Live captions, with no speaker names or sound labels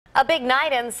A big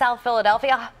night in South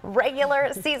Philadelphia.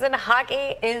 Regular season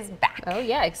hockey is back. Oh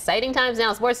yeah, exciting times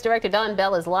now. Sports director Don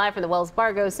Bell is live from the Wells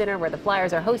Fargo Center where the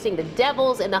Flyers are hosting the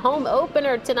Devils in the home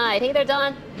opener tonight. Hey there,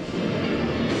 Don.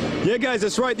 Yeah, guys,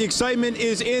 that's right. The excitement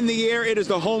is in the air. It is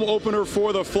the home opener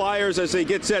for the Flyers as they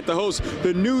get set to host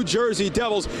the New Jersey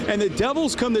Devils. And the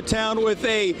Devils come to town with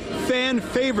a fan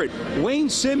favorite, Wayne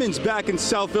Simmonds, back in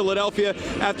South Philadelphia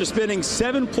after spending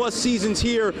 7+ seasons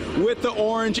here with the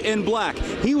orange and black.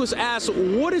 He was asked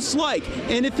what it's like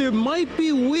and if it might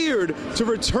be weird to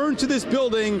return to this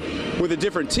building with a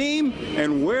different team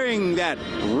and wearing that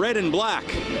red and black.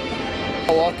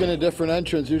 I walk in a different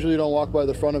entrance. Usually you don't walk by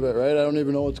the front of it, right? I don't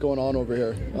even know what's going on over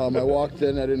here. I walked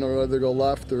in, I didn't know whether to go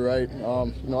left or right.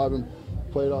 I haven't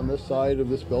played on this side of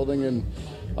this building in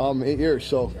 8 years,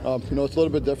 so it's a little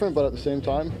bit different, but at the same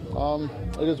time,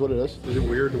 it is what it is. Is it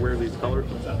weird to wear these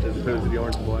colors as opposed to the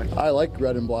orange and black? I like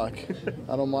red and black.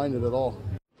 I don't mind it at all.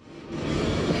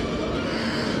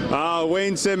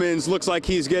 Wayne Simmonds looks like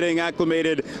he's getting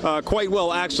acclimated quite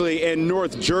well, actually, in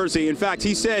North Jersey. In fact,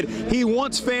 he said he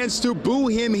wants fans to boo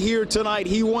him here tonight.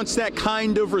 He wants that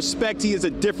kind of respect. He is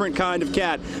a different kind of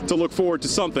cat to look forward to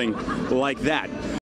something like that.